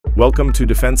Welcome to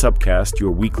Defense Upcast,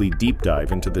 your weekly deep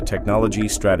dive into the technology,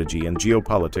 strategy, and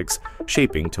geopolitics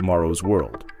shaping tomorrow's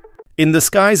world. In the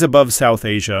skies above South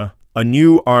Asia, a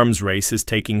new arms race is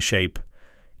taking shape.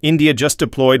 India just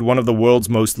deployed one of the world's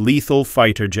most lethal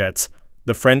fighter jets,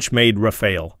 the French-made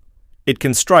Rafale. It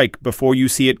can strike before you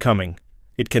see it coming.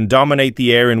 It can dominate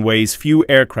the air in ways few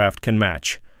aircraft can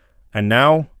match. And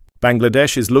now,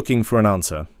 Bangladesh is looking for an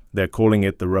answer. They're calling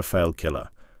it the Rafale Killer.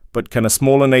 But can a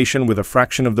smaller nation with a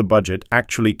fraction of the budget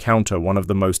actually counter one of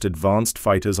the most advanced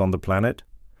fighters on the planet?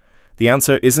 The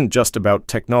answer isn't just about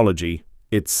technology,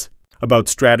 it's about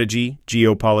strategy,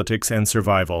 geopolitics, and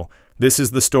survival. This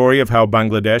is the story of how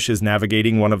Bangladesh is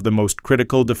navigating one of the most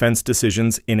critical defense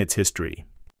decisions in its history.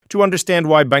 To understand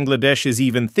why Bangladesh is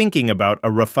even thinking about a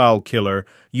Rafale Killer,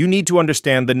 you need to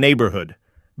understand the neighborhood.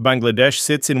 Bangladesh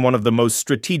sits in one of the most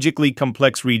strategically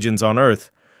complex regions on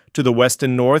Earth. To the west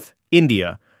and north,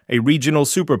 India, a regional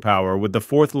superpower with the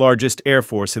fourth largest air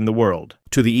force in the world.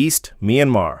 To the east,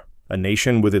 Myanmar, a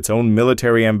nation with its own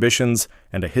military ambitions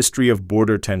and a history of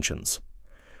border tensions.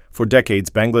 For decades,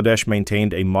 Bangladesh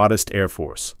maintained a modest air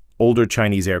force, older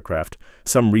Chinese aircraft,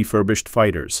 some refurbished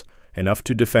fighters, enough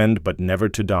to defend but never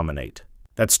to dominate.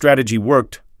 That strategy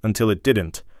worked until it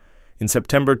didn't. In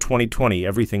September 2020,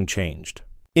 everything changed.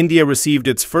 India received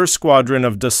its first squadron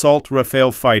of Dassault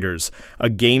Rafale fighters, a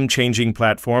game-changing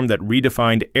platform that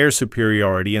redefined air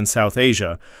superiority in South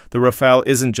Asia. The Rafale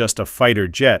isn't just a fighter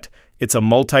jet, it's a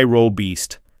multi-role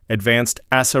beast, advanced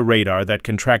ASA radar that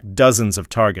can track dozens of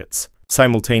targets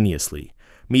simultaneously,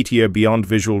 Meteor beyond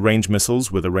visual range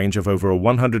missiles with a range of over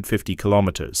 150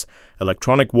 kilometers,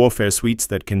 electronic warfare suites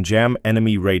that can jam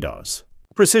enemy radars.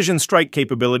 Precision strike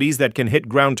capabilities that can hit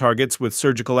ground targets with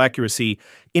surgical accuracy.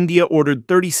 India ordered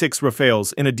 36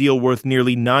 Rafales in a deal worth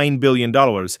nearly $9 billion,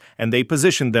 and they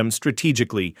positioned them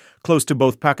strategically, close to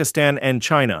both Pakistan and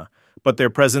China. But their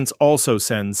presence also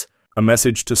sends a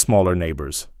message to smaller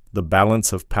neighbors. The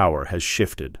balance of power has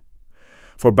shifted.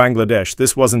 For Bangladesh,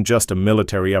 this wasn't just a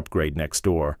military upgrade next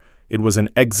door. It was an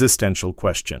existential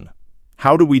question.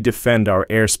 How do we defend our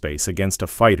airspace against a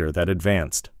fighter that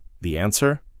advanced? The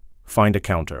answer? Find a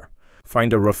counter.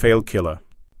 Find a Rafale Killer.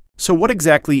 So what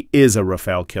exactly is a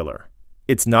Rafale Killer?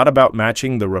 It's not about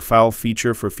matching the Rafale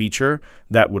feature for feature.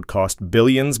 That would cost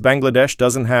billions Bangladesh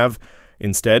doesn't have.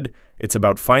 Instead, it's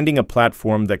about finding a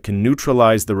platform that can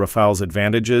neutralize the Rafale's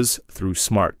advantages through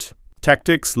smart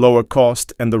tactics, lower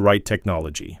cost, and the right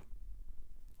technology.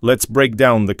 Let's break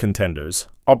down the contenders.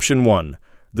 Option 1.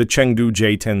 The Chengdu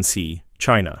J-10C,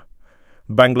 China.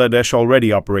 Bangladesh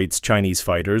already operates Chinese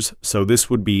fighters, so this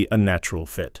would be a natural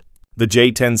fit. The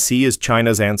J-10C is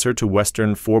China's answer to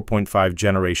Western 4.5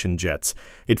 generation jets.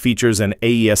 It features an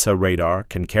AESA radar,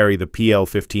 can carry the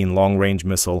PL-15 long-range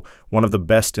missile, one of the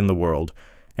best in the world,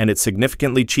 and it's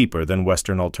significantly cheaper than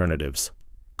Western alternatives.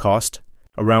 Cost?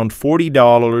 Around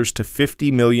 $40 to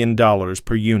 $50 million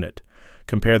per unit.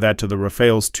 Compare that to the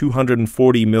Rafale's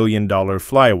 $240 million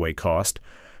flyaway cost.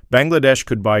 Bangladesh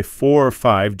could buy 4 or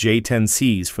 5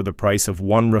 J-10Cs for the price of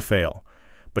one Rafale.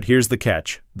 But here's the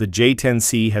catch. The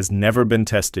J-10C has never been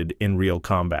tested in real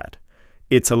combat.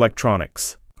 Its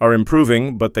electronics are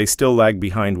improving, but they still lag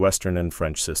behind Western and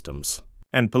French systems.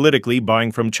 And politically,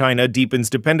 buying from China deepens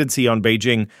dependency on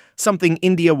Beijing, something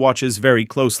India watches very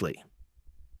closely.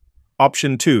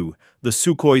 Option 2. The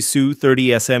Sukhoi Su-30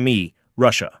 SME,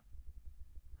 Russia.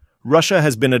 Russia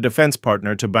has been a defense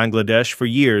partner to Bangladesh for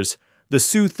years. The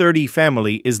Su-30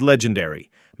 family is legendary,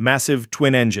 massive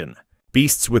twin-engine,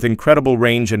 beasts with incredible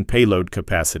range and payload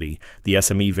capacity. The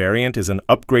SME variant is an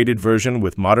upgraded version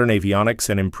with modern avionics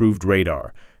and improved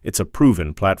radar. It's a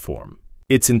proven platform.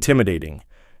 It's intimidating,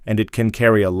 and it can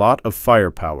carry a lot of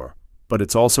firepower, but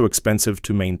it's also expensive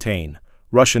to maintain.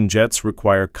 Russian jets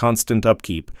require constant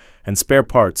upkeep, and spare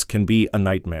parts can be a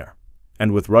nightmare.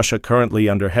 And with Russia currently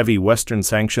under heavy Western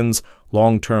sanctions,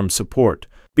 long-term support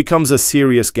becomes a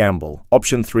serious gamble.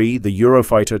 Option 3, the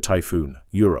Eurofighter Typhoon,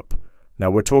 Europe.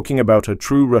 Now we're talking about a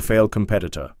true Rafale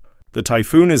competitor. The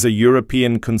Typhoon is a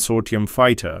European consortium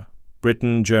fighter.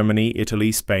 Britain, Germany,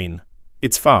 Italy, Spain.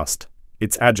 It's fast.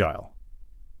 It's agile.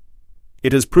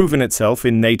 It has proven itself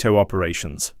in NATO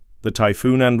operations. The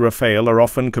Typhoon and Rafale are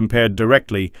often compared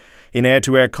directly. In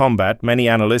air-to-air combat, many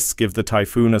analysts give the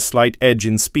Typhoon a slight edge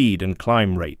in speed and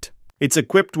climb rate. It's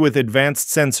equipped with advanced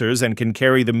sensors and can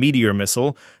carry the Meteor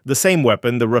missile, the same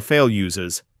weapon the Rafale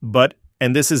uses. But,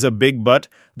 and this is a big but,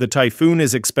 the Typhoon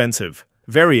is expensive.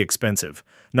 Very expensive.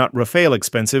 Not Rafale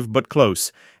expensive, but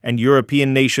close. And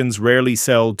European nations rarely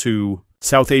sell to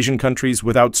South Asian countries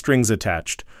without strings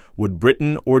attached. Would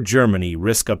Britain or Germany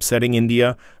risk upsetting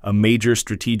India, a major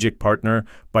strategic partner,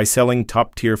 by selling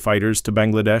top-tier fighters to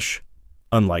Bangladesh?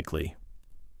 Unlikely.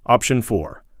 Option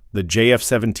 4. The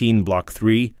JF-17 Block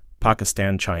 3,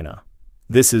 Pakistan, China.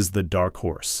 This is the dark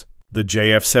horse. The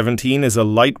JF-17 is a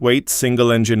lightweight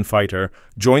single-engine fighter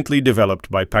jointly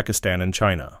developed by Pakistan and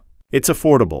China. It's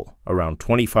affordable, around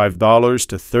 $25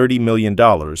 to $30 million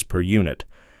per unit,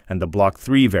 and the Block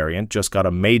 3 variant just got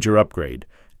a major upgrade: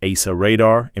 AESA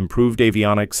radar, improved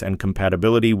avionics, and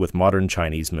compatibility with modern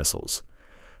Chinese missiles.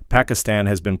 Pakistan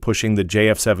has been pushing the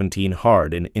JF-17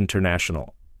 hard in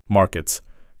international markets.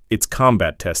 It's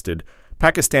combat-tested.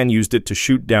 Pakistan used it to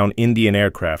shoot down Indian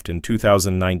aircraft in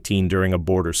 2019 during a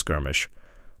border skirmish.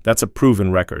 That's a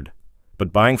proven record.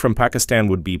 But buying from Pakistan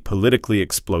would be politically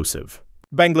explosive.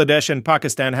 Bangladesh and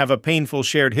Pakistan have a painful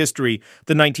shared history.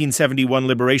 The 1971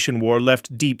 Liberation War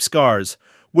left deep scars.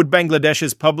 Would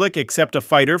Bangladesh's public accept a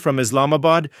fighter from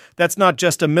Islamabad? That's not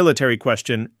just a military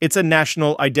question, it's a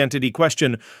national identity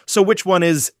question. So which one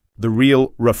is the real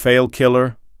Rafale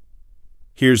Killer?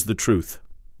 Here's the truth.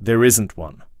 There isn't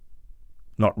one.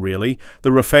 Not really. The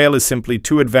Rafale is simply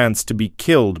too advanced to be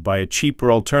killed by a cheaper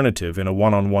alternative in a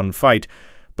one-on-one fight,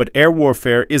 but air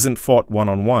warfare isn't fought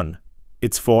one-on-one.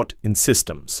 It's fought in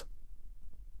systems.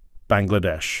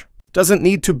 Bangladesh doesn't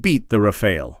need to beat the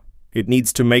Rafale. It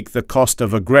needs to make the cost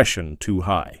of aggression too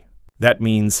high. That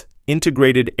means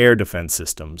integrated air defense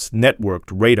systems,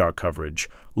 networked radar coverage,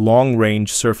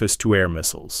 long-range surface-to-air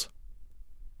missiles,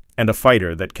 and a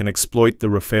fighter that can exploit the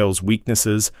Rafale's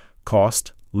weaknesses,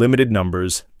 cost, limited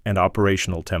numbers, and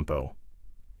operational tempo.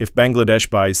 If Bangladesh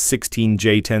buys 16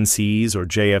 J-10Cs or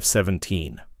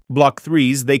JF-17 Block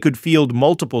 3s, they could field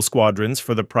multiple squadrons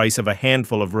for the price of a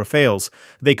handful of Rafales.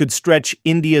 They could stretch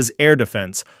India's air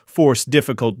defense, force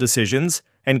difficult decisions,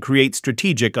 and create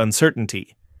strategic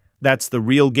uncertainty. That's the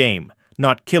real game,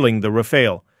 not killing the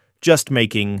Rafale, just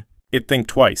making it think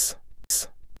twice.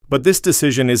 But this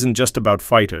decision isn't just about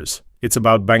fighters. It's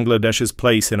about Bangladesh's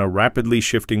place in a rapidly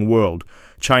shifting world.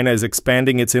 China is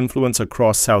expanding its influence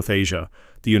across South Asia.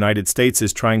 The United States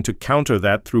is trying to counter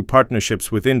that through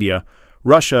partnerships with India.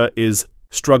 Russia is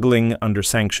struggling under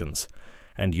sanctions,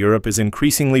 and Europe is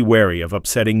increasingly wary of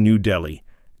upsetting New Delhi.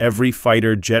 Every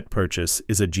fighter jet purchase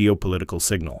is a geopolitical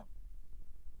signal.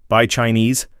 Buy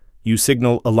Chinese, you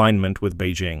signal alignment with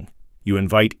Beijing. You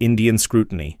invite Indian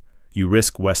scrutiny. You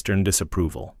risk Western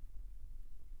disapproval.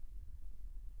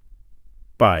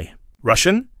 Buy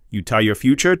Russian, you tie your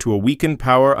future to a weakened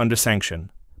power under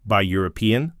sanction. Buy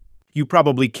European, you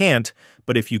probably can't,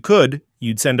 but if you could,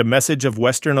 you'd send a message of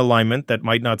Western alignment that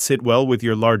might not sit well with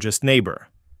your largest neighbor.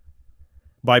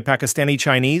 Buy Pakistani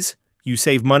Chinese, you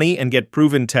save money and get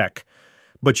proven tech,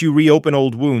 but you reopen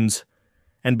old wounds.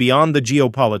 And beyond the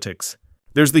geopolitics,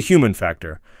 there's the human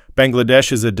factor.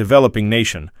 Bangladesh is a developing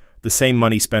nation. The same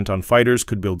money spent on fighters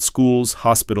could build schools,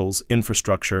 hospitals,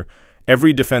 infrastructure.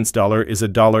 Every defense dollar is a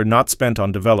dollar not spent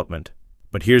on development.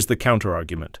 But here's the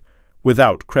counterargument.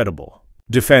 Without credible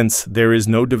defense, there is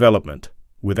no development.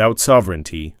 Without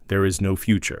sovereignty, there is no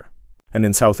future. And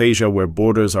in South Asia, where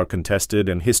borders are contested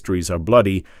and histories are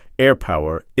bloody, air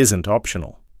power isn't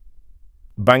optional.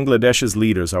 Bangladesh's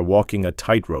leaders are walking a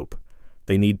tightrope.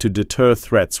 They need to deter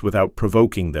threats without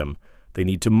provoking them. They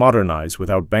need to modernize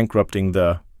without bankrupting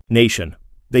the nation.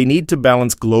 They need to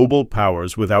balance global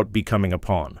powers without becoming a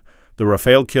pawn. The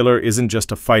Rafale Killer isn't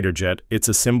just a fighter jet, it's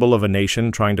a symbol of a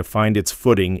nation trying to find its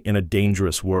footing in a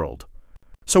dangerous world.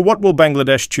 So what will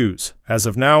Bangladesh choose? As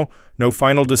of now, no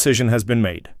final decision has been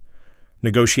made.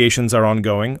 Negotiations are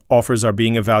ongoing, offers are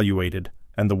being evaluated,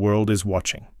 and the world is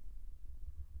watching.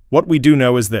 What we do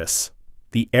know is this: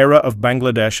 the era of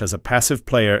Bangladesh as a passive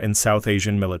player in South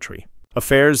Asian military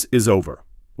affairs is over.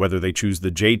 Whether they choose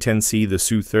the J-10C, the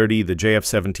Su-30, the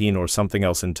JF-17, or something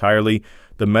else entirely,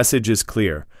 the message is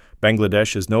clear.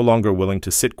 Bangladesh is no longer willing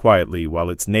to sit quietly while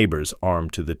its neighbors arm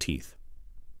to the teeth.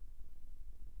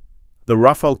 The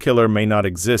Rafale Killer may not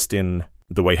exist in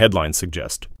the way headlines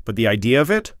suggest, but the idea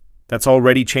of it? That's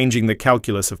already changing the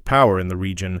calculus of power in the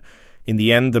region. In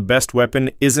the end, the best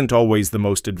weapon isn't always the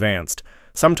most advanced.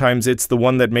 Sometimes it's the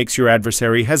one that makes your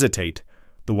adversary hesitate,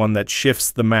 the one that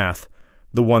shifts the math,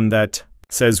 the one that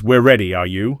says, "We're ready, are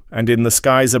you?" And in the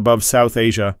skies above South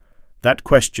Asia, that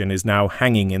question is now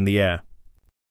hanging in the air.